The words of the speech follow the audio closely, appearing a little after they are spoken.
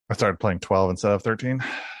I started playing 12 instead of 13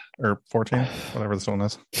 or 14, whatever this one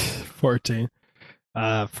is. 14.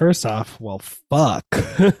 First off, well, fuck.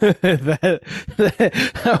 I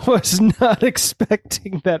was not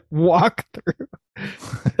expecting that walkthrough.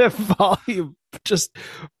 That volume just,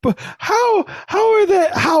 but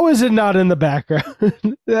how is it not in the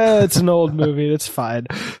background? It's an old movie. It's fine.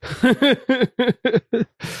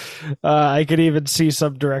 I could even see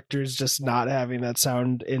some directors just not having that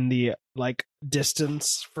sound in the like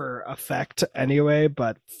distance for effect anyway,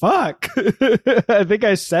 but fuck. I think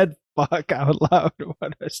I said fuck out loud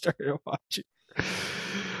when I started watching.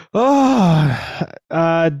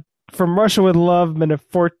 Oh, from Russia with Love, minute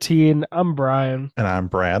 14. I'm Brian. And I'm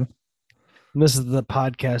Brad. And this is the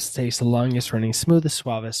podcast that takes the longest running, smoothest,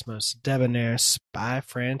 suavest, most debonair spy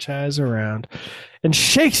franchise around and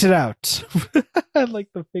shakes it out. I like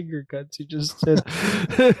the finger cuts you just did.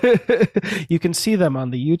 You can see them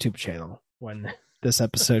on the YouTube channel when this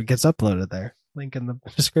episode gets uploaded there. Link in the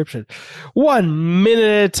description. 1 minute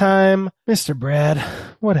at a time. Mr. Brad,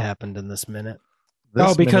 what happened in this minute?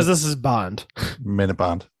 Because this is Bond. Minute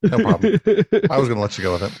Bond. No problem. I was going to let you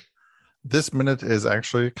go with it. This minute is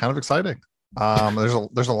actually kind of exciting. There's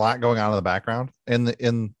a lot going on in the background.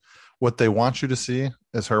 In what they want you to see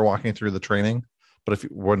is her walking through the training. But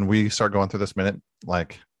when we start going through this minute,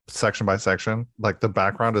 like section by section, like the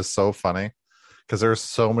background is so funny because there's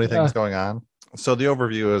so many things going on. So the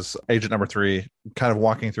overview is Agent Number 3 kind of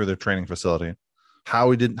walking through their training facility. How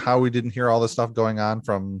we didn't hear all this stuff going on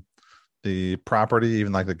from the property,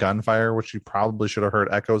 even like the gunfire, which you probably should have heard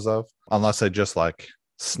echoes of, unless they just like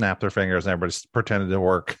snapped their fingers and everybody pretended to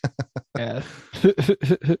work. Yeah.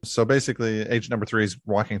 So basically, Agent Number 3 is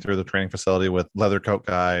walking through the training facility with leather coat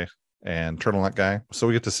guy and turtleneck guy. So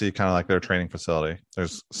we get to see kind of like their training facility.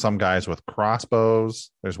 There's some guys with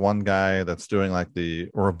crossbows. There's one guy that's doing like the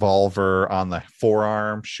revolver on the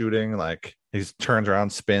forearm shooting. Like he turns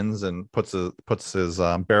around, spins, and puts his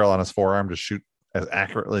barrel on his forearm to shoot as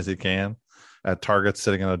accurately as he can at targets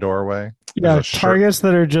sitting in a doorway. Yeah, targets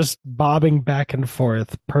that are just bobbing back and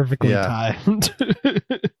forth, perfectly timed.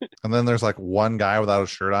 And then there's like one guy without a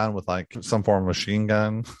shirt on with like some form of machine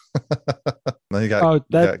gun. Then you got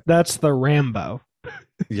that's the Rambo.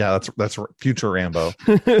 Yeah, that's future Rambo.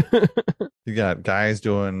 You got guys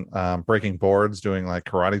doing breaking boards, doing like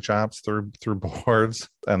karate chops through boards,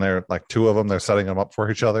 and they're like two of them. They're setting them up for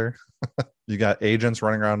each other. You got agents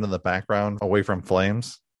running around in the background away from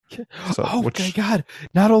flames. So, my God!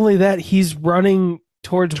 Not only that, he's running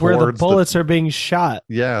towards where the bullets are being shot.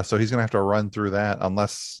 Yeah, so he's gonna have to run through that.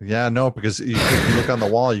 Because you look on the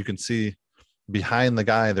wall, you can see behind the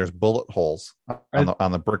guy there's bullet holes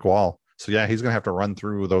on the brick wall. So yeah, he's gonna have to run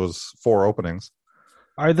through those 4 openings.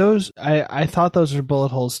 Are those? I thought those are bullet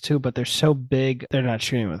holes too, but they're so big they're not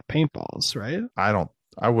shooting with paintballs, right?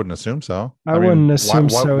 I wouldn't assume so. I wouldn't assume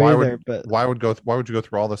so either. But why would you go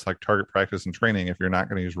through all this like target practice and training if you're not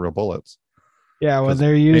going to use real bullets? Yeah, when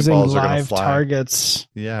they're using live targets.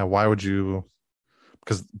 Yeah, why would you?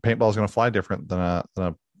 Because paintball is going to fly different than a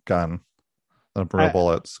gun, than a real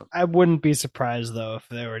bullet. I wouldn't be surprised though if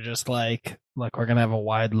they were just like, look, we're going to have a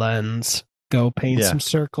wide lens. Go paint some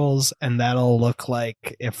circles, and that'll look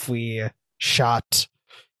like if we shot,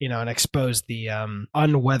 and expose the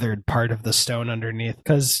unweathered part of the stone underneath.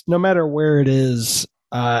 Because no matter where it is,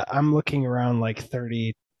 I'm looking around like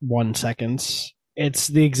 31 seconds. It's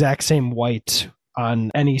the exact same white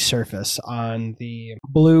on any surface, on the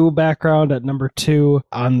blue background at number 2,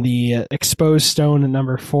 on the exposed stone at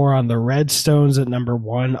number 4, on the red stones at number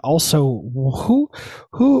 1. Also,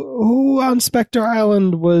 who on Spectre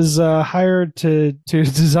Island was hired to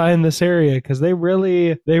design this area? Because they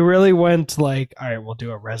really went like, all right, we'll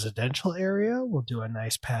do a residential area, we'll do a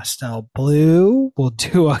nice pastel blue, we'll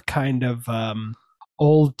do a kind of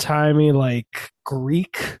old-timey like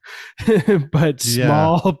Greek but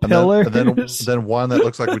small pillars, and then one that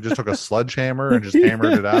looks like we just took a sledgehammer and just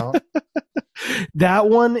hammered it out. That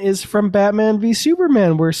one is from Batman v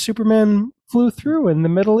Superman, where Superman flew through in the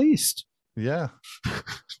Middle East. Yeah.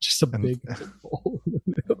 Just a big hole in the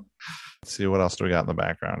middle. Let's see, what else do we got in the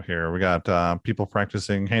background here? We got people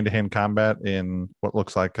practicing hand-to-hand combat in what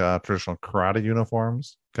looks like traditional karate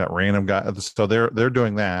uniforms. Got random guys, so they're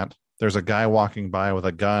doing that. There's a guy walking by with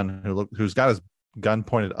a gun who's got his gun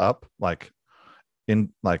pointed up, like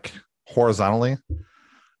horizontally,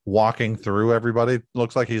 walking through everybody.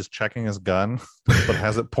 Looks like he's checking his gun, but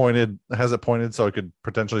has it pointed so he could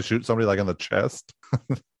potentially shoot somebody like in the chest.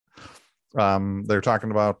 They're talking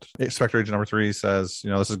about Spectre Agent Number 3 says,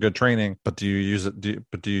 this is good training, but do you use it?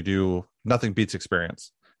 Do you do nothing beats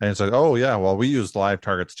experience? And it's like, oh yeah, well we use live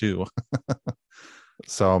targets too.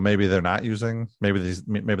 So maybe they're not using. Maybe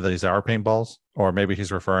these are paintballs, or maybe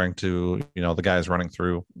he's referring to the guys running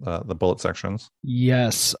through the bullet sections.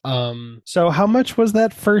 Yes. So how much was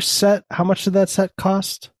that first set? How much did that set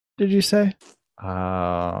cost? Did you say?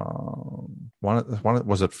 Uh, one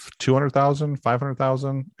was it 200,000,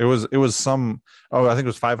 500,000? It was some. Oh, I think it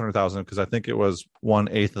was 500,000 because I think it was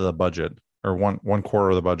 1/8 of the budget or one quarter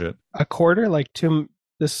of the budget. A quarter, like two.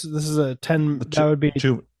 This is a 10. The That would be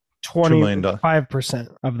two $2 million.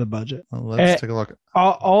 25% of the budget. Well, let's take a look.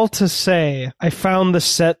 All to say, I found the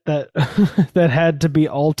set that that had to be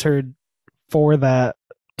altered for that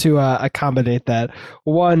to accommodate that.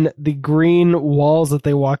 One, the green walls that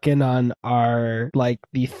they walk in on are like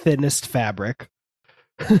the thinnest fabric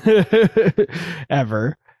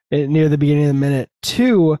ever near the beginning of the minute.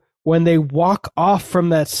 Two, when they walk off from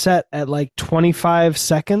that set at like 25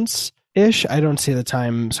 seconds ish, I don't see the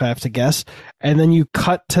time, so I have to guess. And then you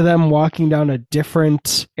cut to them walking down a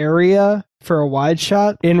different area for a wide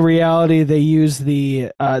shot. In reality, they use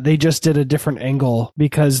they just did a different angle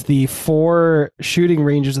because the 4 shooting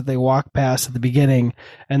ranges that they walk past at the beginning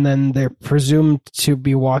and then they're presumed to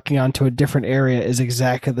be walking onto a different area is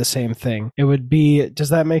exactly the same thing. It would be, does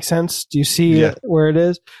that make sense? Do you see where it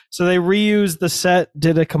is? So they reused the set,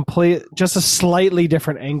 did just a slightly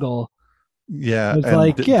different angle. Yeah. It's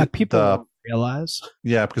like, people don't realize.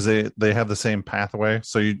 Yeah, because they have the same pathway.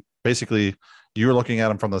 So you're looking at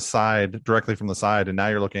them from the side, directly from the side, and now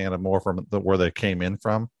you're looking at them more from where they came in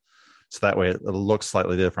from. So that way it looks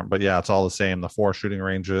slightly different. But yeah, it's all the same. The 4 shooting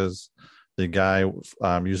ranges, the guy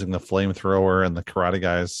using the flamethrower, and the karate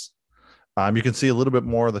guys. You can see a little bit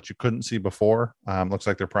more that you couldn't see before. Looks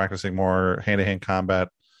like they're practicing more hand-to-hand combat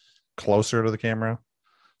closer to the camera.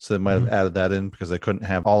 So they might have added that in because they couldn't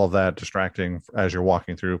have all of that distracting as you're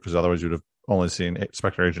walking through, because otherwise you'd have only seen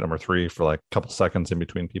Spectre Agent number 3 for like a couple seconds in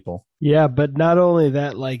between people. Yeah, but not only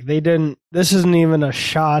that, like this isn't even a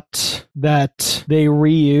shot that they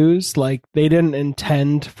reuse. Like they didn't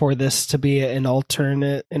intend for this to be an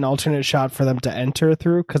alternate shot for them to enter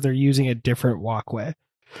through because they're using a different walkway.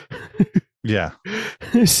 Yeah.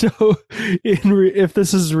 So if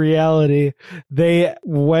this is reality, they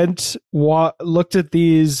looked at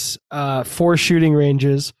these 4 shooting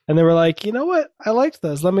ranges and they were like, you know what? I liked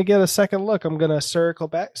this. Let me get a second look. I'm going to circle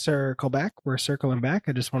back. We're circling back.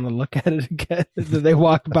 I just want to look at it again. Then they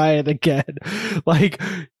walked by it again. Like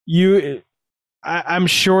I'm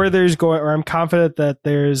sure I'm confident that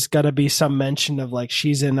there's going to be some mention of like,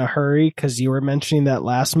 she's in a hurry because you were mentioning that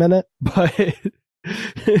last minute, but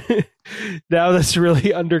now that's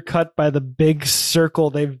really undercut by the big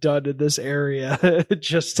circle they've done in this area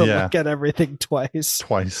just to look at everything twice.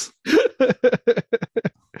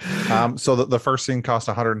 So the first scene cost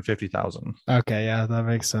 150,000. Okay, yeah, that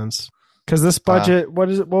makes sense. Because this budget, what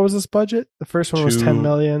was this budget? The first one was 10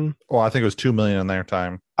 million. Well, I think it was 2 million in their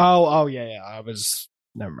time. Oh yeah.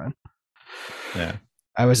 Never mind. Yeah,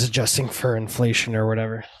 I was adjusting for inflation or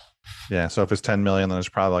whatever. Yeah, so if it's 10 million, then it's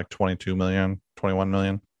probably like 22 million, 21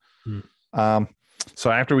 million.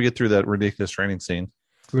 So after we get through that ridiculous training scene,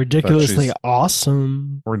 ridiculously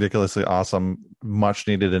awesome, much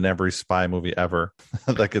needed in every spy movie ever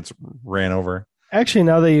that gets ran over. Actually,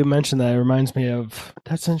 now that you mention that, it reminds me of,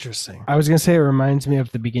 that's interesting. I was going to say it reminds me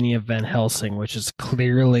of the beginning of Van Helsing, which is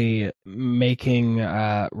clearly making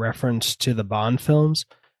reference to the Bond films.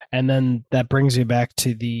 And then that brings you back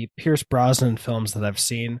to the Pierce Brosnan films that I've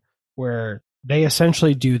seen, where they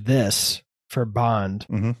essentially do this for Bond.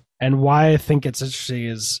 Mm-hmm. And why I think it's interesting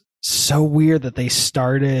is so weird that they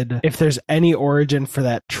started, if there's any origin for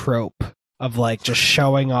that trope of like just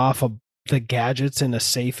showing off the gadgets in a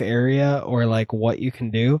safe area or like what you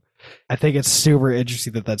can do, I think it's super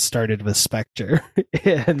interesting that started with Spectre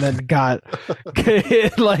and then got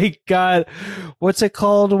what's it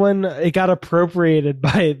called when it got appropriated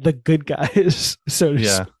by the good guys, so to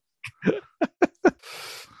speak.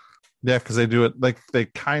 Yeah, because they do it like they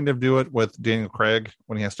kind of do it with Daniel Craig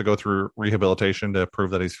when he has to go through rehabilitation to prove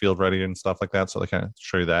that he's field ready and stuff like that. So they kind of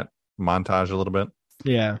show you that montage a little bit.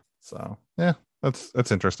 Yeah. So yeah,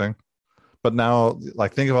 that's interesting. But now,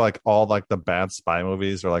 like, think about like all like the bad spy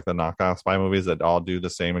movies or like the knockoff spy movies that all do the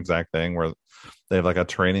same exact thing, where they have like a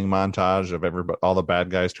training montage of all the bad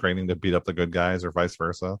guys training to beat up the good guys, or vice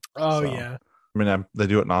versa. Oh yeah. I mean, they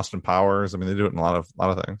do it in Austin Powers. I mean, they do it in a lot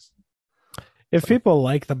of things. If people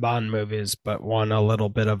like the Bond movies but want a little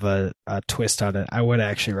bit of a twist on it, I would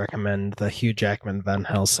actually recommend the Hugh Jackman Van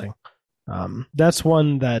Helsing. That's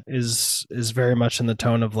one that is very much in the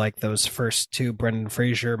tone of like those first 2 Brendan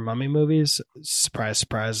Fraser mummy movies. Surprise,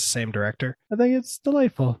 surprise, same director. I think it's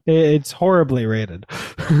delightful. It's horribly rated.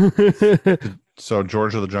 So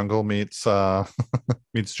George of the Jungle meets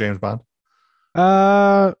meets James Bond.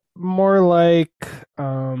 More like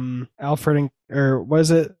Alfred and or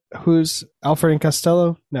was it who's Alfred and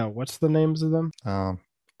Costello? No, what's the names of them? Oh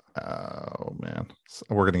man,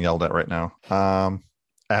 we're getting yelled at right now.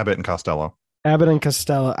 Abbott and Costello. Abbott and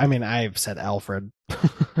Costello. I mean, I've said Alfred.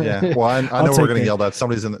 Yeah, well, I know we're getting yelled at.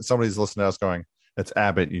 Somebody's listening to us going, "It's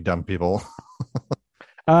Abbott, you dumb people."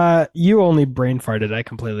 You only brain farted. I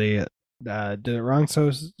completely did it wrong.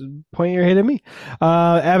 So point your hate at me.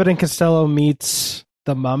 Abbott and Costello meets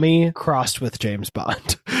the Mummy crossed with James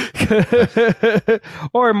Bond.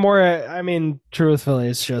 Or more, I mean, truthfully,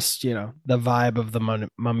 it's just, you know, the vibe of the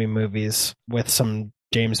Mummy movies with some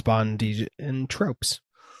James Bond and tropes.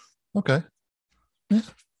 Okay. Yeah,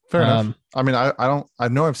 fair enough. I mean, I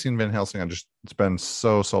know I've seen Van Helsing. It's been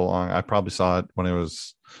so long. I probably saw it when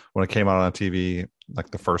it came out on TV,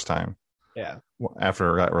 like the first time. Yeah.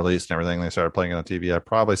 After it got released and everything, they started playing it on TV. I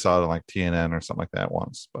probably saw it on like TNN or something like that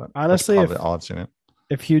once, but honestly, that's probably all I've seen it.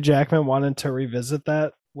 If Hugh Jackman wanted to revisit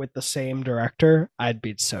that with the same director, I'd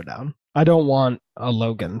be so down. I don't want a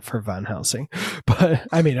Logan for Van Helsing, but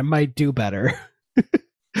I mean, it might do better.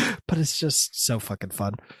 But it's just so fucking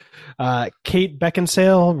fun. Kate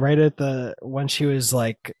Beckinsale, right at when she was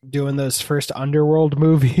like doing those first Underworld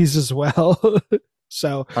movies as well.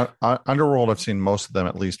 So Underworld, I've seen most of them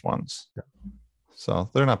at least once. Yeah. So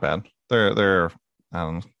they're not bad. They're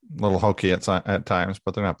a little hokey at times,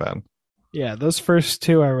 but they're not bad. Yeah, those first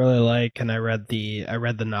two I really like, and I read the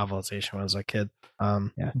novelization when I was a kid.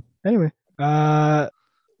 Yeah. Anyway,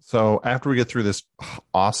 so after we get through this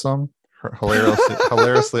awesome,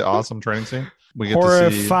 hilariously awesome training scene, we get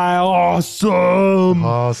to see awesome.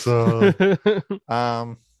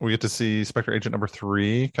 We get to see Spectre Agent number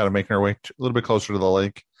 3 kind of making her way a little bit closer to the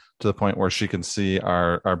lake, to the point where she can see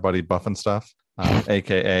our buddy Buff and Stuff,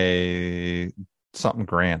 aka something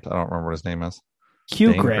Grant. I don't remember what his name is.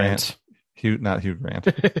 Hugh Grant. Not Hugh Grant.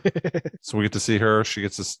 So we get to see her. She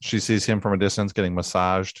sees him from a distance getting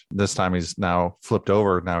massaged. This time he's now flipped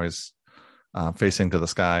over. Now he's facing to the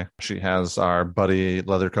sky. She has our buddy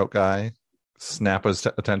Leathercoat guy snap his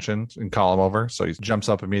attention and call him over. So he jumps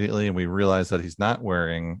up immediately, and we realize that he's not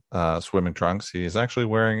wearing swimming trunks. He's actually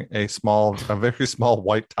wearing a very small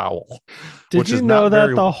white towel. Did you know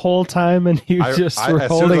that the whole time, and you just were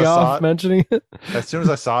holding off mentioning it? As soon as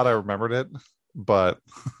I saw it, I remembered it, but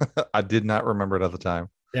I did not remember it at the time.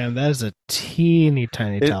 Damn, that is a teeny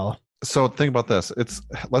tiny towel. So think about this.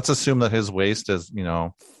 Let's assume that his waist is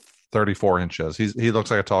 34 inches. He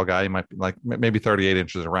looks like a tall guy. He might be like maybe 38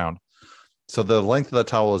 inches around. So the length of the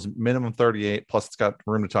towel is minimum 38, plus it's got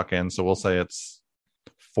room to tuck in. So we'll say it's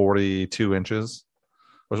 42 inches.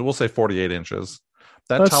 Or we'll say 48 inches.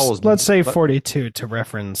 Let's say 42 to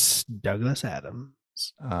reference Douglas Adams.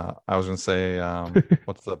 I was going to say,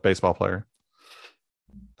 what's the baseball player?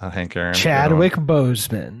 Hank Aaron. Chadwick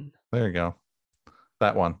Boseman. There you go.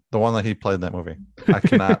 That one. The one that he played in that movie.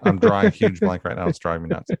 I'm drawing a huge blank right now. It's driving me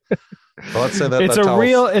nuts. But let's say that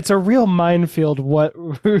it's a real minefield. What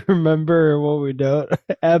we remember and what we don't.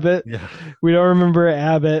 Abbott. Yeah. We don't remember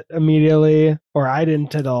Abbott immediately, or I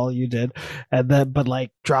didn't at all. You did, but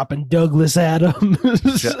like dropping Douglas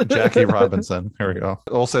Adams, Jackie Robinson. Here we go.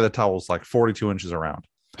 We'll say the towel's like 42 inches around.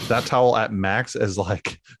 That towel at max is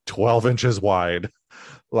like 12 inches wide.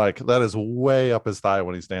 Like that is way up his thigh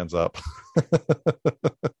when he stands up.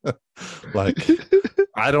 Like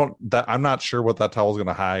I'm not sure what that towel is going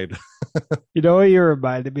to hide. You know what you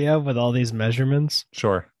reminded me of with all these measurements?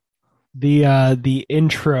 Sure. The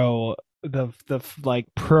intro, the like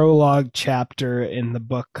prologue chapter in the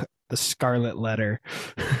book, The Scarlet Letter,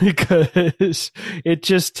 because it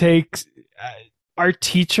just takes our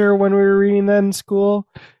teacher when we were reading that in school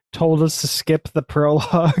told us to skip the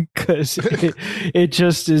prologue because it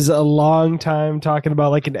just is a long time talking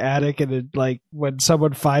about like an attic, and it like when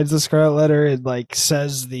someone finds the Scarlet Letter, it like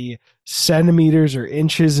says the centimeters or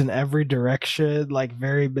inches in every direction, like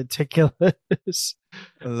very meticulous.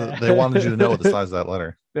 They wanted you to know the size of that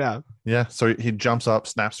letter. Yeah. So he jumps up,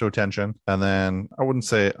 snaps to attention, and then I'm going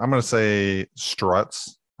to say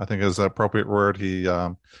struts, I think is the appropriate word. He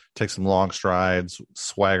takes some long strides,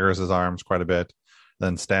 swaggers his arms quite a bit,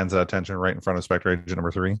 then stands at attention right in front of Spectre Agent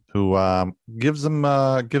number 3, who gives him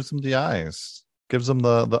the eyes, gives him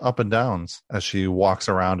the up and downs as she walks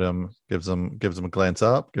around him, gives him a glance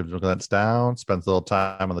up, gives him a glance down, spends a little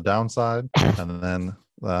time on the downside, and then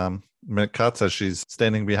minute cuts as she's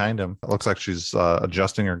standing behind him. It looks like she's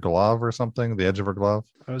adjusting her glove or something, the edge of her glove.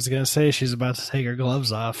 I was gonna say she's about to take her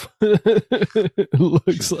gloves off. It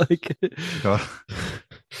looks like it.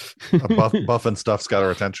 Buff and Stuff's got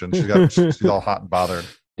her attention. She's all hot and bothered.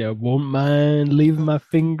 Yeah, won't mind leaving my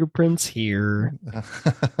fingerprints here.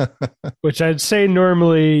 Which I'd say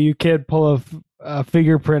normally you can't pull a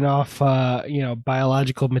fingerprint off,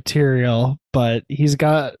 biological material, but he's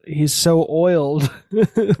so oiled.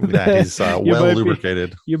 Yeah, he's well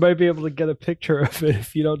lubricated. You might be able to get a picture of it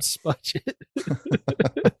if you don't smudge it.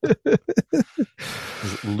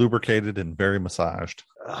 He's lubricated and very massaged.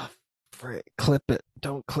 Clip it.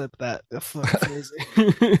 Don't clip that.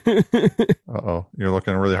 Uh-oh. You're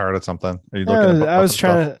looking really hard at something. Are you looking at I was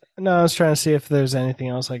trying to see if there's anything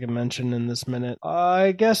else I could mention in this minute.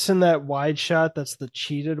 I guess in that wide shot, that's the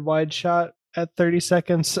cheated wide shot at 30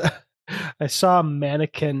 seconds. I saw a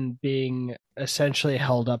mannequin being essentially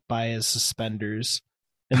held up by his suspenders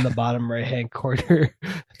in the bottom right-hand corner.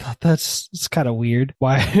 I thought it's kind of weird.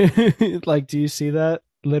 Why? Like, do you see that?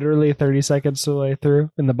 Literally 30 seconds the way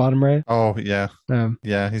through in the bottom right. Oh, yeah.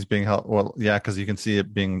 Yeah, he's being held. Well, yeah, because you can see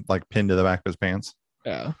it being like pinned to the back of his pants.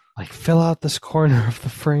 Yeah. Like, fill out this corner of the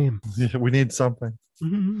frame. Yeah, we need something.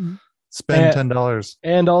 Mm-hmm. Spend $10.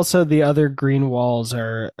 And also the other green walls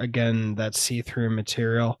are, again, that see-through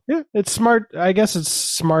material. Yeah, it's smart. I guess it's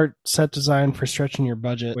smart set design for stretching your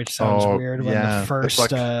budget, which sounds weird when the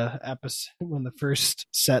first episode, when the first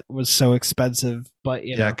set was so expensive. But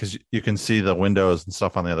because you can see the windows and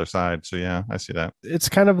stuff on the other side. So yeah, I see that. It's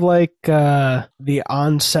kind of like the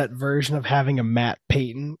on-set version of having a matte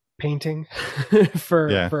painting for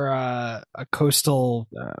a coastal.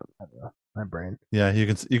 I don't know. My brain. Yeah, you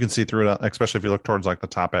can see through it, especially if you look towards like the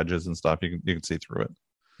top edges and stuff. You can see through it.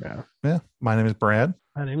 Yeah. My name is Brad.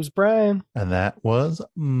 My name is Brian. And that was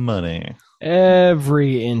money.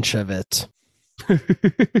 Every inch of it,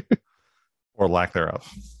 or lack thereof.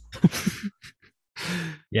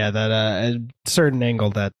 Yeah, that at a certain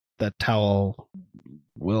angle, that towel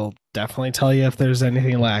will definitely tell you if there's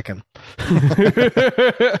anything lacking.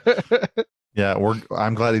 Yeah,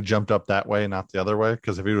 I'm glad he jumped up that way, not the other way,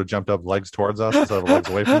 because if he would have jumped up legs towards us instead of legs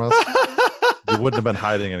away from us, he wouldn't have been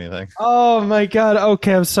hiding anything. Oh my God.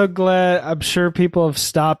 Okay, I'm so glad. I'm sure people have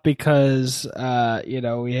stopped because we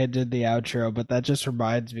had did the outro, but that just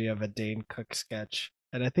reminds me of a Dane Cook sketch.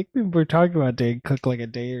 And I think we were talking about Dane Cook like a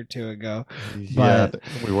day or two ago. Yeah,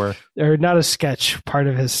 we were. Or not a sketch, part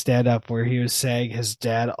of his stand-up where he was saying his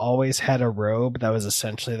dad always had a robe that was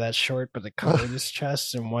essentially that short, but it covered his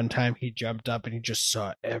chest. And one time he jumped up and he just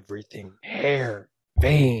saw everything. Hair,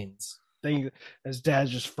 veins. His dad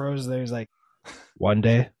just froze there. He's like, one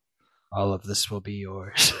day, all of this will be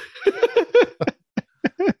yours.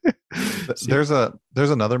 There's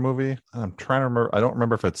another movie. I'm trying to remember. I don't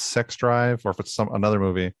remember if it's Sex Drive or if it's another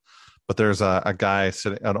movie, but there's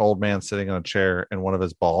an old man sitting in a chair, and one of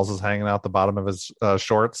his balls is hanging out the bottom of his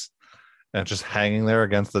shorts, and just hanging there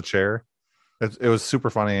against the chair. It was super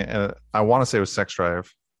funny, and I want to say it was Sex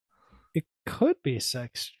Drive. It could be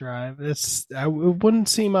Sex Drive. It wouldn't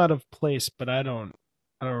seem out of place, but I don't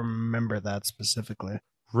remember that specifically.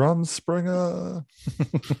 Rumspringa.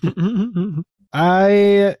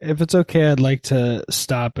 If it's okay, I'd like to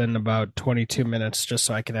stop in about 22 minutes just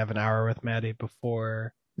so I can have an hour with Maddie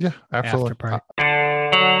before. Yeah, absolutely. After party.